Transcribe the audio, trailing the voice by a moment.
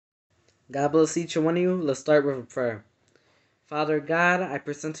God bless each and one of you. Let's start with a prayer. Father God, I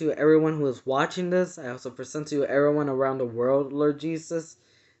present to you everyone who is watching this. I also present to you everyone around the world, Lord Jesus,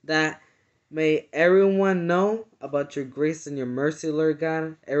 that may everyone know about your grace and your mercy, Lord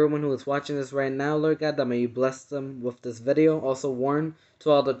God. Everyone who is watching this right now, Lord God, that may you bless them with this video. Also warn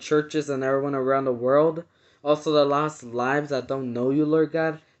to all the churches and everyone around the world. Also the lost lives that don't know you, Lord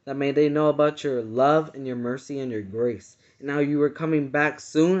God, that may they know about your love and your mercy and your grace. And now you are coming back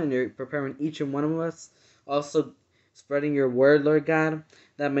soon and you're preparing each and one of us. Also spreading your word, Lord God,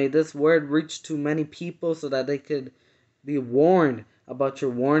 that may this word reach to many people so that they could be warned about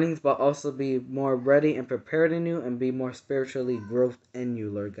your warnings, but also be more ready and prepared in you and be more spiritually growth in you,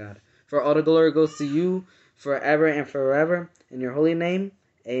 Lord God. For all the glory goes to you forever and forever. In your holy name,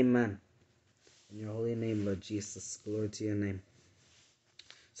 amen. In your holy name, Lord Jesus, glory to your name.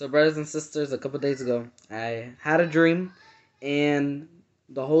 So, brothers and sisters, a couple days ago, I had a dream, and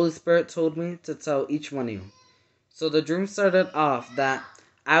the Holy Spirit told me to tell each one of you. So the dream started off that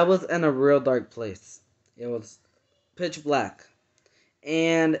I was in a real dark place. It was pitch black.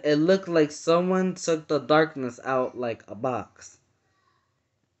 And it looked like someone took the darkness out like a box.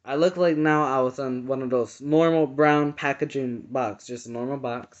 I looked like now I was in one of those normal brown packaging box, just a normal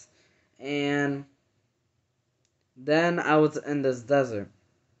box. And then I was in this desert.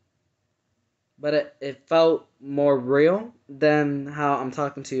 But it felt more real than how I'm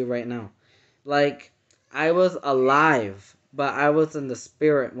talking to you right now. Like, I was alive, but I was in the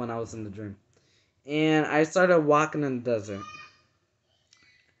spirit when I was in the dream. And I started walking in the desert.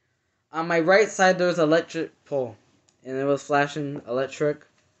 On my right side, there was an electric pole, and it was flashing electric.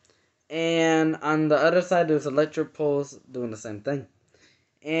 And on the other side, there was electric poles doing the same thing.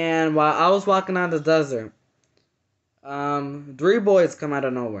 And while I was walking on the desert, three boys come out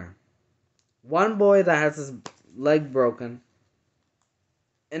of nowhere. One boy that has his leg broken.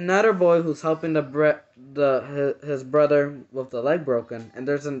 Another boy who's helping his brother with the leg broken. And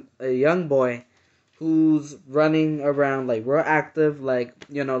there's a young boy who's running around like real active, like,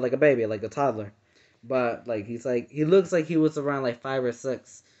 you know, like a baby, like a toddler. But like he looks like he was around like 5 or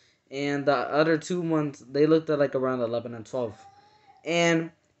 6. And the other two ones, they looked at like around 11 and 12. And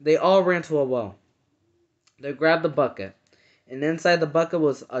they all ran to a well. They grabbed the bucket. And inside the bucket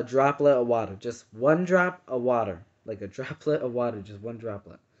was a droplet of water. Just one drop of water. Like a droplet of water, just one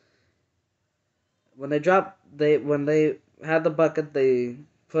droplet. When they had the bucket, they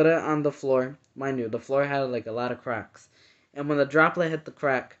put it on the floor. Mind you, the floor had like a lot of cracks. And when the droplet hit the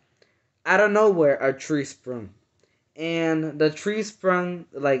crack, out of nowhere, a tree sprung. And the tree sprung,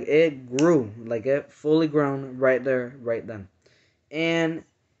 like it grew, like it fully grown right there, right then. And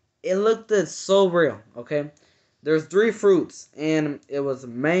it looked so real, okay? There's 3 fruits, and it was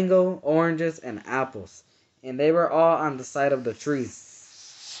mango, oranges, and apples. And they were all on the side of the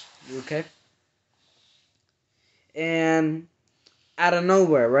trees, okay? And out of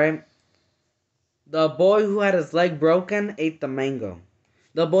nowhere, right? The boy who had his leg broken ate the mango.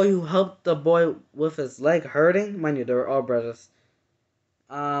 The boy who helped the boy with his leg hurting, mind you, they were all brothers,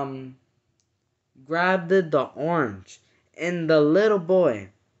 grabbed the orange. And the little boy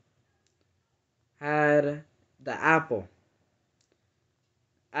had the apple.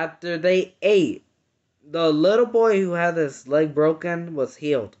 After they ate, the little boy who had his leg broken was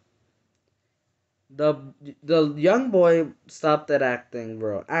healed. The the young boy stopped at acting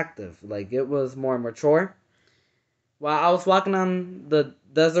real active, like it was more mature. While I was walking on the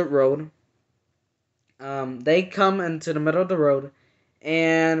desert road, they come into the middle of the road,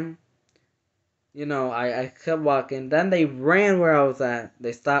 and you know I kept walking. Then they ran where I was at.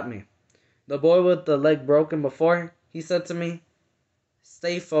 They stopped me. The boy with the leg broken before, he said to me,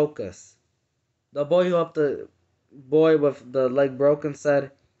 "Stay focused." The boy who helped the boy with the leg broken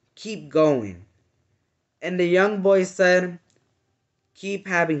said, "Keep going." And the young boy said, "Keep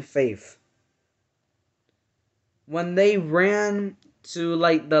having faith." When they ran to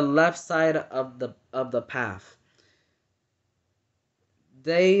like the left side of the path,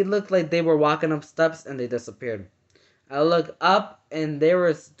 they looked like they were walking up steps and they disappeared. I looked up and there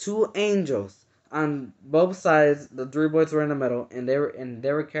was 2 angels on both sides. The 3 boys were in the middle, and they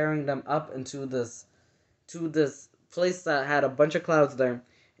were carrying them up into this place that had a bunch of clouds there.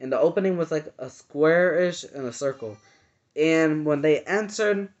 And the opening was like a square-ish and a circle. And when they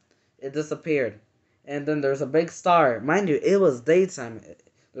entered, it disappeared. And then there's a big star. Mind you, it was daytime.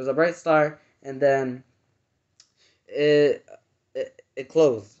 There's a bright star, and then it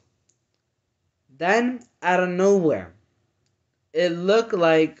closed. Then, out of nowhere, it looked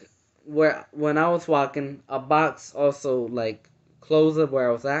like when I was walking, a box also like closed up where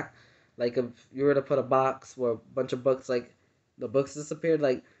I was at. Like if you were to put a box where a bunch of books, like the books disappeared,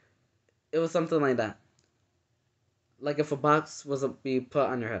 like It was something like that. Like if a box was to be put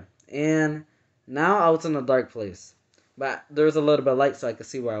on your head. And now I was in a dark place. But there was a little bit of light so I could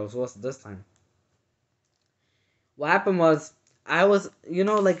see where I was this time. What happened was, I was,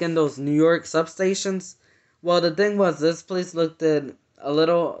 like in those New York substations? Well, the thing was, this place looked a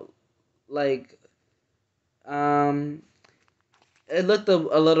little, like, um, it looked a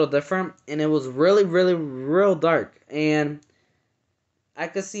little different, and it was really, really, real dark, and I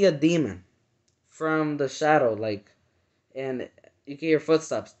could see a demon from the shadow, like, and you can hear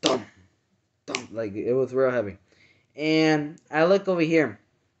footsteps, thump, thump, like, it was real heavy. And I look over here,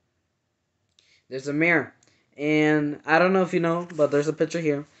 there's a mirror, and I don't know if you know, but there's a picture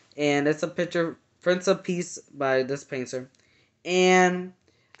here, and it's a picture, Prince of Peace by this painter, and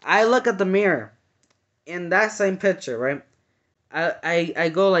I look at the mirror, in that same picture, right?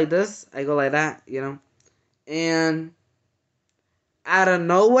 I go like this, I go like that, and out of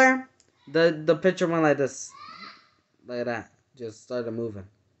nowhere, the picture went like this, like that, just started moving,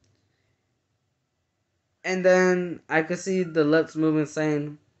 and then I could see the lips moving,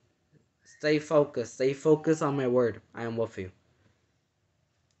 saying, stay focused on my word, I am with you."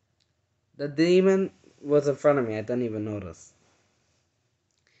 The demon was in front of me, I didn't even notice.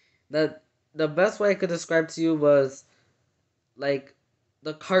 The best way I could describe to you was like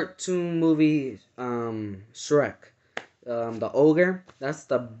the cartoon movie Shrek. The ogre. That's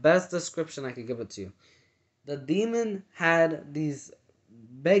the best description I could give it to you. The demon had these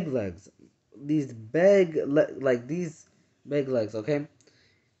big legs, these these big legs. Okay.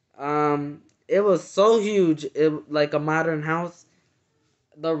 It was so huge. It like a modern house.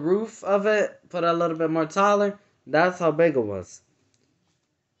 The roof of it put a little bit more taller. That's how big it was.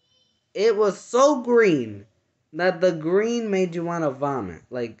 It was so green that the green made you want to vomit.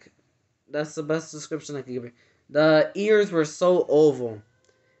 Like, that's the best description I can give you. The ears were so oval.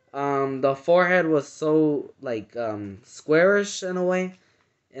 The forehead was so like squarish in a way,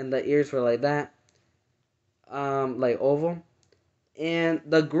 and the ears were like that, like oval. And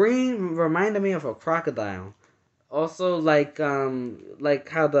the green reminded me of a crocodile. Also, like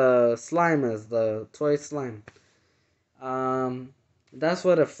how the slime is, the toy slime. Um, that's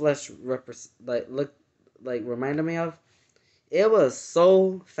what a flesh reminded me of. It was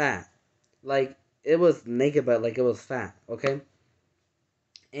so fat, like it was naked, but like it was fat. Okay,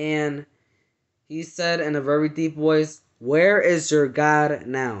 and he said in a very deep voice, "Where is your God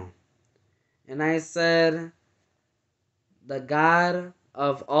now?" And I said, "The God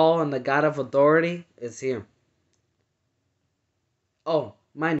of all and the God of authority is here." Oh,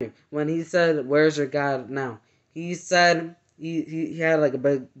 mind you, when he said, "Where's your God now?" He said he had like a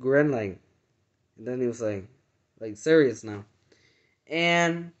big grin, like, and then he was like serious now.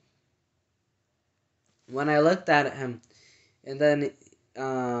 And when I looked at him, and then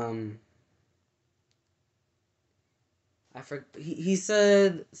um, he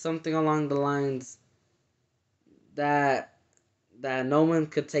said something along the lines that no one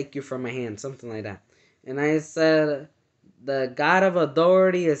could take you from my hand, something like that. And I said, "The God of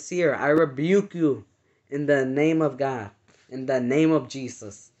authority is here. I rebuke you in the name of God, in the name of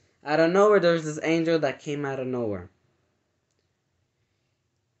Jesus." Out of nowhere, there's this angel that came out of nowhere.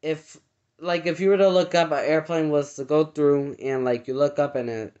 If if you were to look up, an airplane was to go through, and like you look up and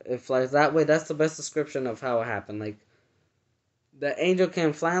it flies that way, that's the best description of how it happened. Like, the angel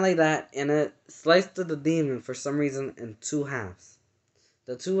came flying like that, and it sliced the demon for some reason in two halves.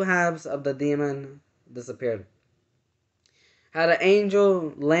 The two halves of the demon disappeared. How the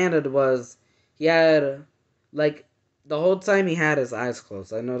angel landed was, he had, like, the whole time he had his eyes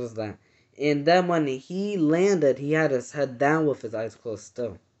closed. I noticed that. And then when he landed, he had his head down with his eyes closed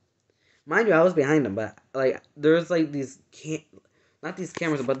still. Mind you, I was behind him, but like there's like these not these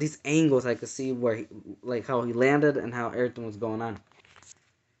cameras, but these angles I could see where like how he landed and how everything was going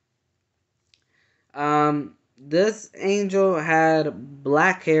on. This angel had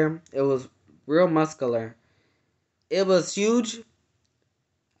black hair. It was real muscular. It was huge.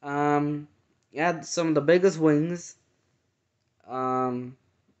 It had some of the biggest wings. Um,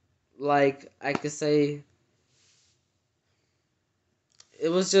 like I could say, it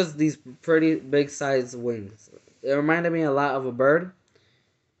was just these pretty big sized wings. It reminded me a lot of a bird.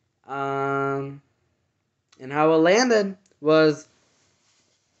 Um, and how it landed was,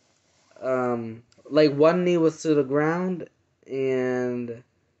 like one knee was to the ground, and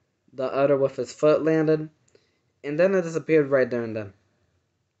the other with his foot landed, and then it disappeared right there and then.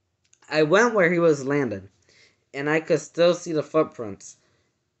 I went where he was landed, and I could still see the footprints.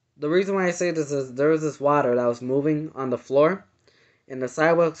 The reason why I say this is there was this water that was moving on the floor, and the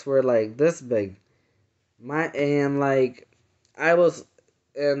sidewalks were like this big. My and like I was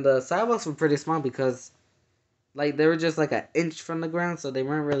And the sidewalks were pretty small because like they were just like an inch from the ground, so they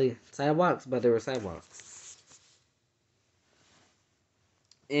weren't really sidewalks, but they were sidewalks.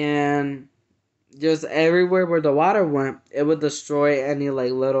 And just everywhere where the water went, it would destroy any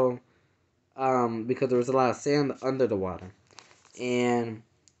like little because there was a lot of sand under the water. And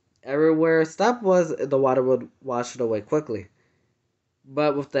everywhere a step was, the water would wash it away quickly.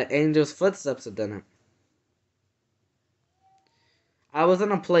 But with the angel's footsteps, it didn't. I was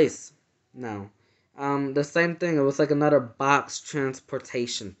in a place now. The same thing. It was like another box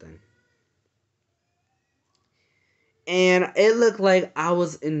transportation thing. And it looked like I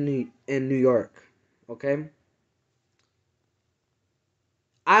was in New York. Okay?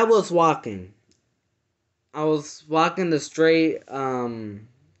 I was walking. I was walking the straight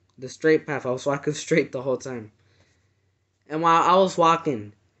path. I was walking straight the whole time. And while I was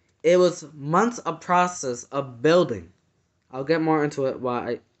walking, it was months of process of building. I'll get more into it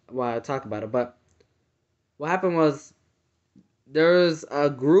while I talk about it. But what happened was there was a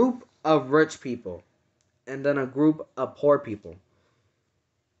group of rich people and then a group of poor people.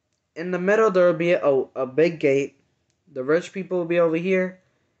 In the middle, there would be a big gate. The rich people will be over here,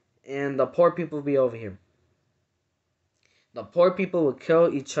 and the poor people will be over here. The poor people would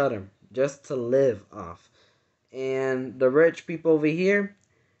kill each other just to live off. And the rich people over here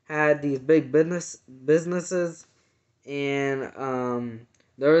had these big businesses, and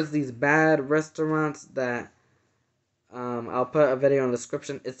there was these bad restaurants that I'll put a video in the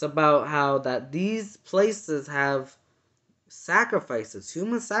description. It's about how that these places have sacrifices,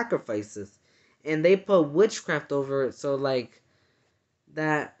 human sacrifices, and they put witchcraft over it, so like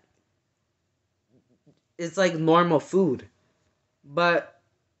that it's like normal food. But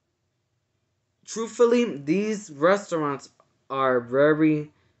truthfully, these restaurants are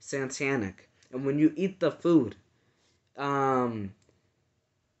very satanic, and when you eat the food, um,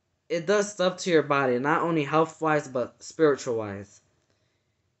 it does stuff to your body, not only health wise but spiritual wise.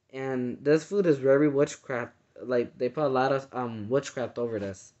 And this food is very witchcraft. Like they put a lot of witchcraft over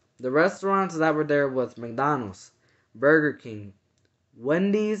this. The restaurants that were there was McDonald's, Burger King,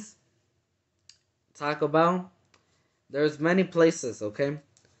 Wendy's, Taco Bell. There's many places. Okay.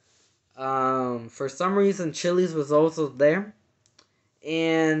 For some reason, Chili's was also there,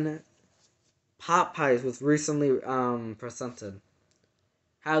 and Popeyes was recently presented.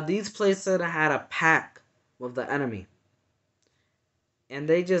 How these places had a pact with the enemy, and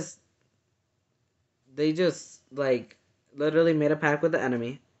they just like literally made a pact with the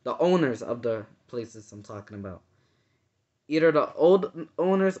enemy, the owners of the places I'm talking about. Either the old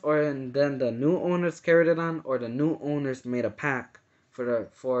owners or and then the new owners carried it on, or the new owners made a pact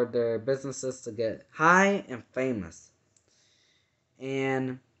for their businesses to get high and famous.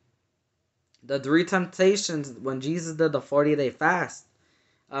 And the three temptations when Jesus did the 40-day fast,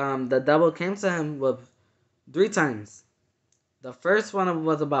 the devil came to him with three times. The first one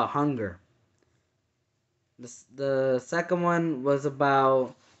was about hunger. The second one was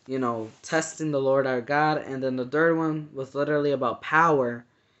about, testing the Lord our God. And then the third one was literally about power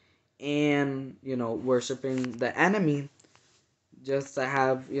and, worshiping the enemy just to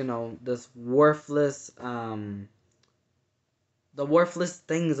have, this worthless, the worthless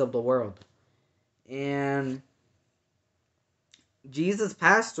things of the world. And Jesus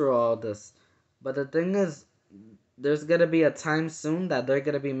passed through all this. But the thing is, there's going to be a time soon that they're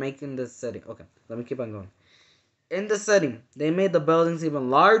going to be making this city. Okay, let me keep on going. In the city, they made the buildings even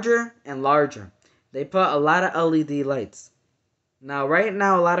larger and larger. They put a lot of LED lights. Now, right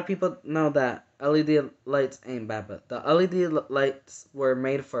now, a lot of people know that LED lights ain't bad, but the LED lights were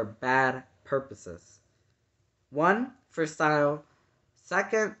made for bad purposes. One, for style.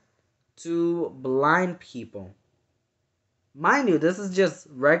 Second, to blind people. Mind you, this is just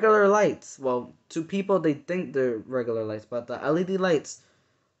regular lights. Well, to people, they think they're regular lights, but the LED lights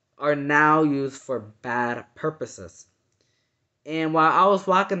are now used for bad purposes. And while I was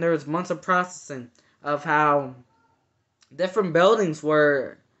walking, there was months of processing of how different buildings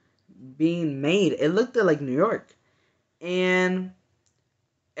were being made. It looked like New York. And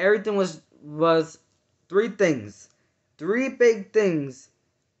everything was three things. Three big things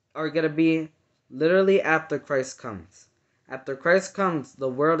are going to be literally after Christ comes. After Christ comes, the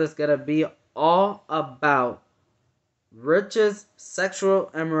world is going to be all about riches, sexual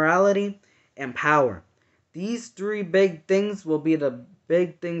immorality, and power. These three big things will be the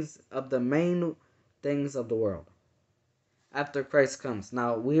big things of the main things of the world after Christ comes.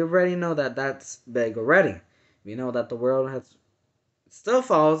 Now, we already know that that's big already. We know that the world has still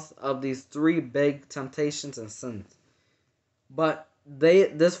falls of these three big temptations and sins. But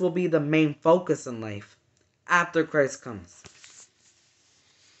this will be the main focus in life after Christ comes.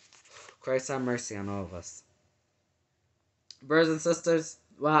 Christ have mercy on all of us. Brothers and sisters,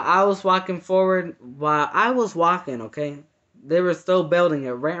 while I was walking, okay, they were still building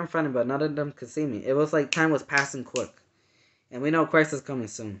it right in front of me, but none of them could see me. It was like time was passing quick. And we know Christ is coming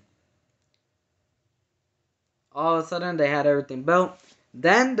soon. All of a sudden, they had everything built.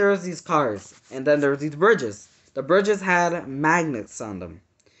 Then there was these cars, and then there was these bridges. The bridges had magnets on them.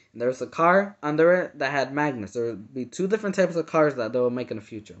 And there was a car under it that had magnets. There would be two different types of cars that they will make in the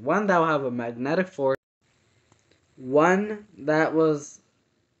future. One that will have a magnetic force. One that was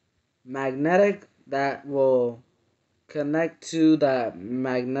magnetic that will connect to that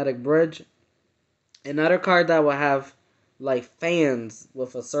magnetic bridge. Another car that will have like fans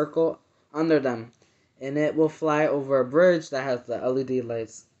with a circle under them, and it will fly over a bridge that has the LED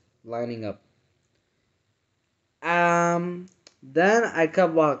lights lining up. Then I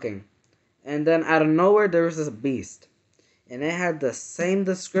kept walking, and then out of nowhere there was this beast, and it had the same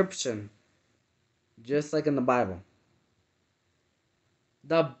description, just like in the Bible.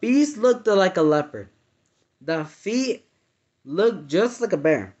 The beast looked like a leopard. The feet looked just like a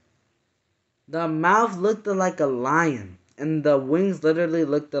bear. The mouth looked like a lion, and the wings literally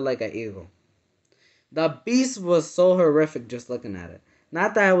looked like an eagle. The beast was so horrific just looking at it.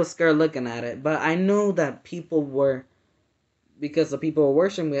 Not that I was scared looking at it, but I knew that people were, because the people were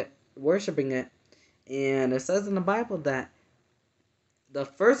worshiping it, and it says in the Bible that the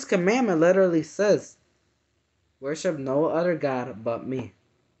first commandment literally says, worship no other God but me.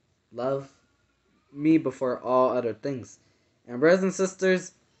 Love me before all other things. And brothers and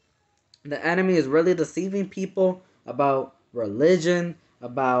sisters, the enemy is really deceiving people about religion,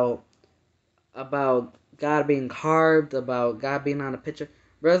 about God being carved, about God being on a picture.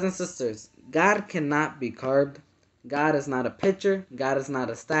 Brothers and sisters, God cannot be carved. God is not a picture. God is not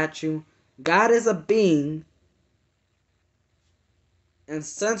a statue. God is a being. And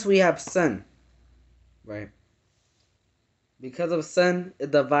since we have sin, right? Because of sin,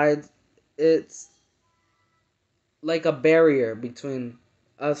 it divides. It's like a barrier between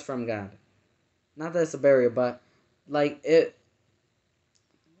us from God. Not that it's a barrier, but like it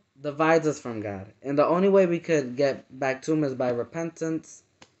divides us from God. And the only way we could get back to Him is by repentance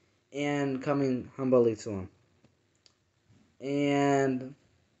and coming humbly to Him. And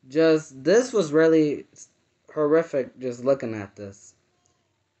just, this was really horrific just looking at this.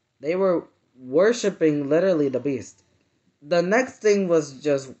 They were worshiping literally the beast. The next thing was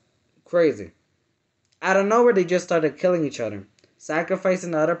just crazy. Out of nowhere, they just started killing each other,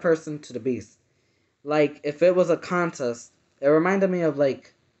 sacrificing the other person to the beast. Like, if it was a contest, it reminded me of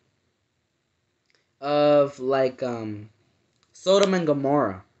Sodom and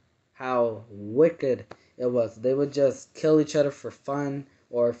Gomorrah, how wicked it was. They would just kill each other for fun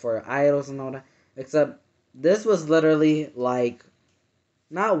or for idols and all that. Except this was literally like,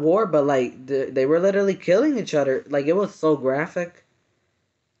 not war, but like they were literally killing each other. Like, it was so graphic.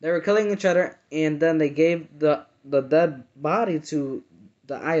 They were killing each other, and then they gave the dead body to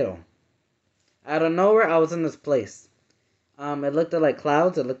the idol. Out of nowhere, I was in this place. It looked like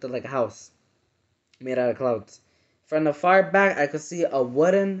clouds. It looked like a house made out of clouds. From the far back, I could see a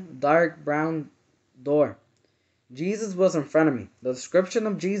wooden, dark brown door. Jesus was in front of me. The description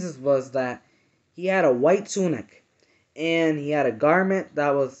of Jesus was that he had a white tunic, and he had a garment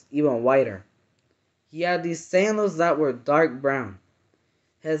that was even whiter. He had these sandals that were dark brown.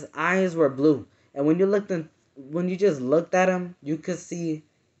 His eyes were blue, and when you just looked at him, you could see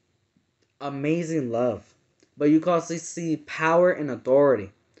amazing love, but you could also see power and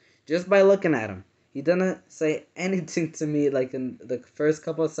authority just by looking at him. He didn't say anything to me like in the first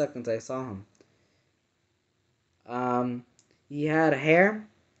couple of seconds I saw him. He had hair.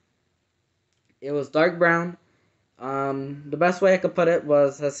 It was dark brown. The best way I could put it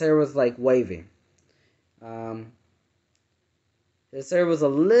was his hair was like wavy. His hair was a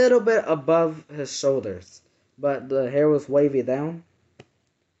little bit above his shoulders, but the hair was wavy down.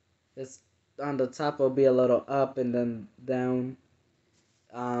 It's on the top will be a little up and then down.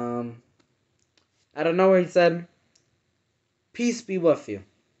 I don't know where he said, "Peace be with you."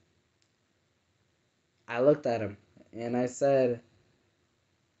 I looked at him and I said,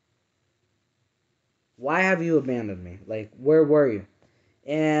 "Why have you abandoned me? Like, where were you?"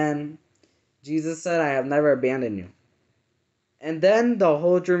 And Jesus said, "I have never abandoned you." And then the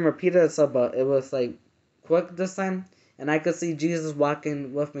whole dream repeated itself, but it was like quick this time. And I could see Jesus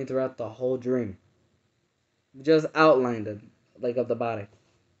walking with me throughout the whole dream. Just outlined it, like of the body.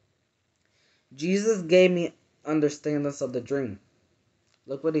 Jesus gave me understandings of the dream.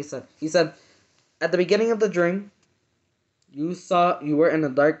 Look what he said. He said, at the beginning of the dream, you were in a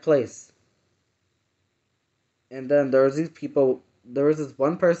dark place. And then there was these people there was this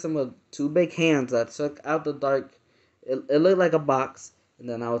one person with two big hands that took out the dark. It looked like a box, and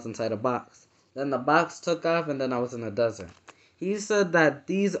then I was inside a box. Then the box took off, and then I was in a desert. He said that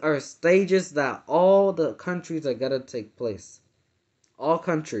these are stages that all the countries are going to take place. All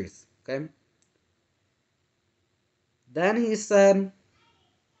countries, okay? Then he said,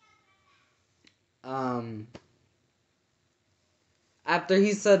 after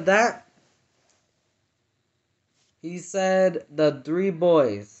he said that, he said the three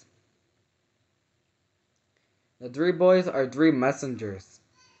boys. The three boys are three messengers.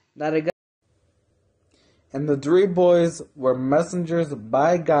 And the three boys were messengers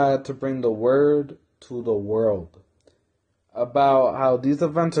by God to bring the word to the world about how these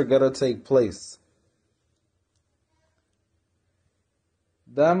events are going to take place.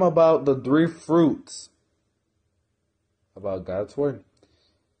 Them about the three fruits about God's word.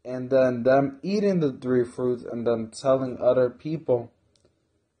 And then them eating the three fruits and then telling other people,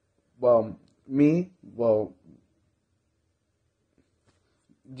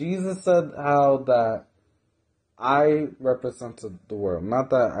 Jesus said how that I represented the world. Not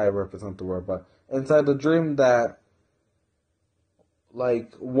that I represent the world, but inside the dream that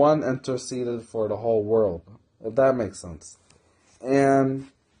like one interceded for the whole world. If that makes sense. And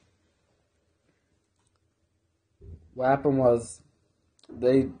what happened was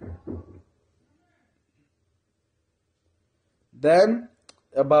then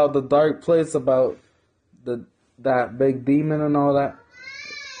about the dark place, about that big demon and all that,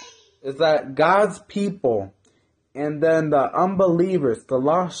 is that God's people and then the unbelievers, the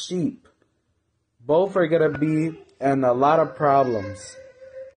lost sheep, both are going to be in a lot of problems.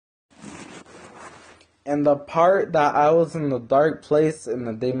 And the part that I was in the dark place and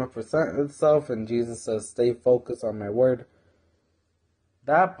the demon presented itself and Jesus says, stay focused on my word.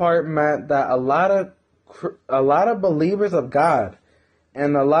 That part meant that a lot of believers of God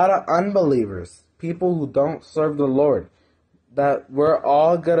and a lot of unbelievers, people who don't serve the Lord, that we're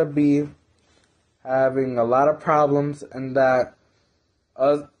all going to be having a lot of problems, and that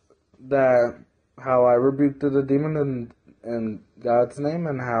how I rebuked the demon in God's name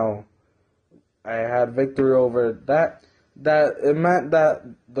and how I had victory over that it meant that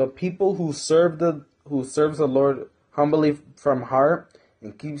the people who serves the Lord humbly from heart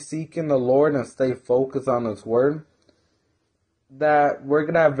and keep seeking the Lord and stay focused on His word, that we're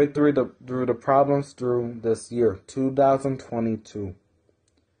going to have victory through the problems through this year, 2022.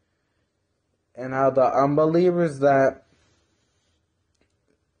 And how the unbelievers, that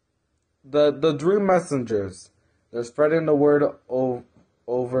the dream messengers, they're spreading the word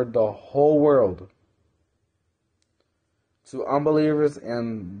over the whole world to unbelievers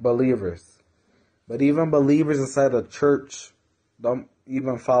and believers. But even believers inside the church don't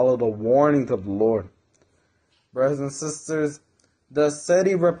even follow the warnings of the Lord. Brothers and sisters, the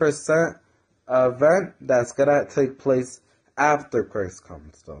city represent an event that's going to take place after Christ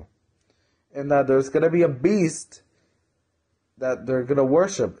comes, though. And that there's going to be a beast that they're going to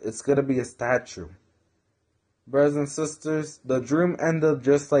worship. It's going to be a statue. Brothers and sisters, the dream ended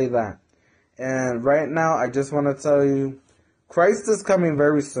just like that. And right now, I just want to tell you, Christ is coming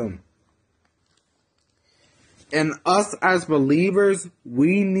very soon. And us as believers,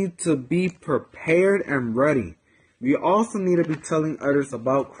 we need to be prepared and ready. We also need to be telling others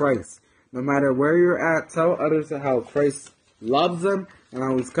about Christ. No matter where you're at, tell others how Christ loves them and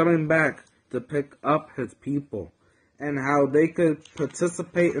how He's coming back to pick up His people. And how they could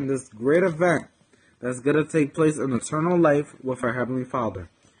participate in this great event that's going to take place in eternal life with our Heavenly Father.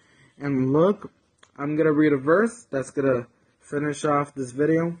 And look, I'm going to read a verse that's going to finish off this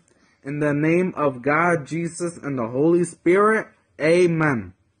video. In the name of God, Jesus, and the Holy Spirit,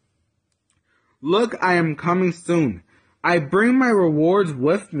 Amen. Look, I am coming soon. I bring my rewards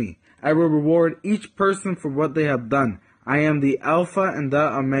with me. I will reward each person for what they have done. I am the Alpha and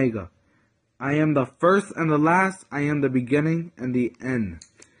the Omega. I am the first and the last. I am the beginning and the end.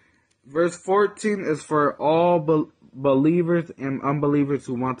 Verse 14 is for all believers and unbelievers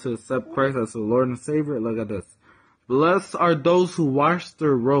who want to accept Christ as the Lord and Savior. Look at this. Blessed are those who wash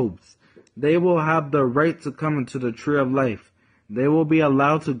their robes. They will have the right to come into the tree of life. They will be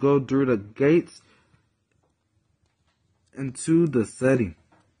allowed to go through the gates into the city.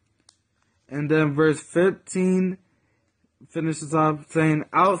 And then verse 15 finishes off saying,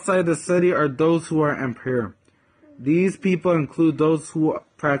 outside the city are those who are impure. These people include those who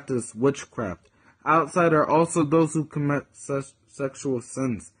practice witchcraft. Outside are also those who commit sexual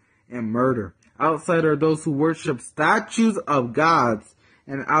sins and murder. Outside are those who worship statues of gods.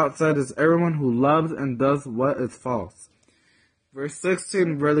 And outside is everyone who loves and does what is false. Verse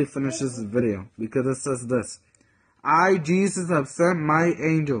 16 really finishes the video because it says this. I, Jesus, have sent my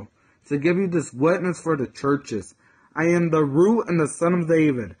angel to give you this witness for the churches. I am the root and the son of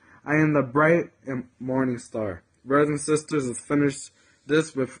David. I am the bright and morning star. Brothers and sisters, let's finish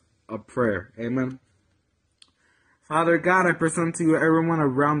this with a prayer. Amen. Father God, I present to you everyone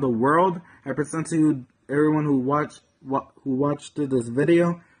around the world. I present to you everyone who watched this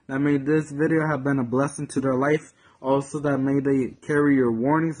video. That may this video have been a blessing to their life. Also, that may they carry your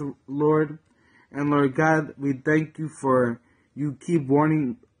warnings, Lord. And Lord God, we thank you for you keep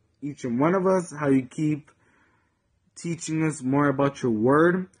warning each and one of us, how you keep teaching us more about your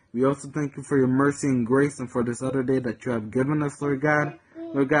word. We also thank you for your mercy and grace and for this other day that you have given us, Lord God.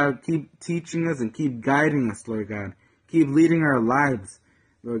 Lord God, keep teaching us and keep guiding us, Lord God. Keep leading our lives,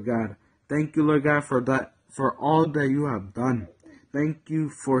 Lord God. Thank you, Lord God, for that, for all that you have done. Thank you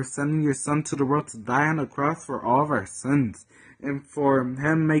for sending your son to the world to die on the cross for all of our sins and for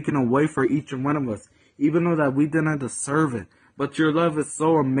him making a way for each and one of us, even though that we didn't deserve it. But your love is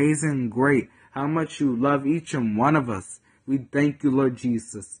so amazing and great, how much you love each and one of us. We thank you, Lord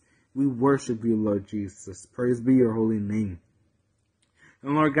Jesus. We worship you, Lord Jesus. Praise be your holy name.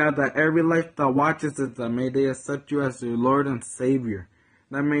 And Lord God, that every life that watches it, that may they accept you as their Lord and Savior.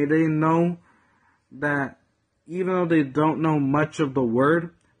 That may they know that even though they don't know much of the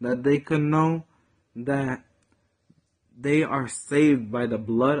word, that they can know that they are saved by the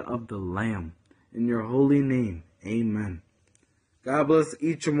blood of the Lamb. In your holy name, amen. God bless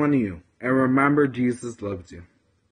each and one of you. And remember, Jesus loves you.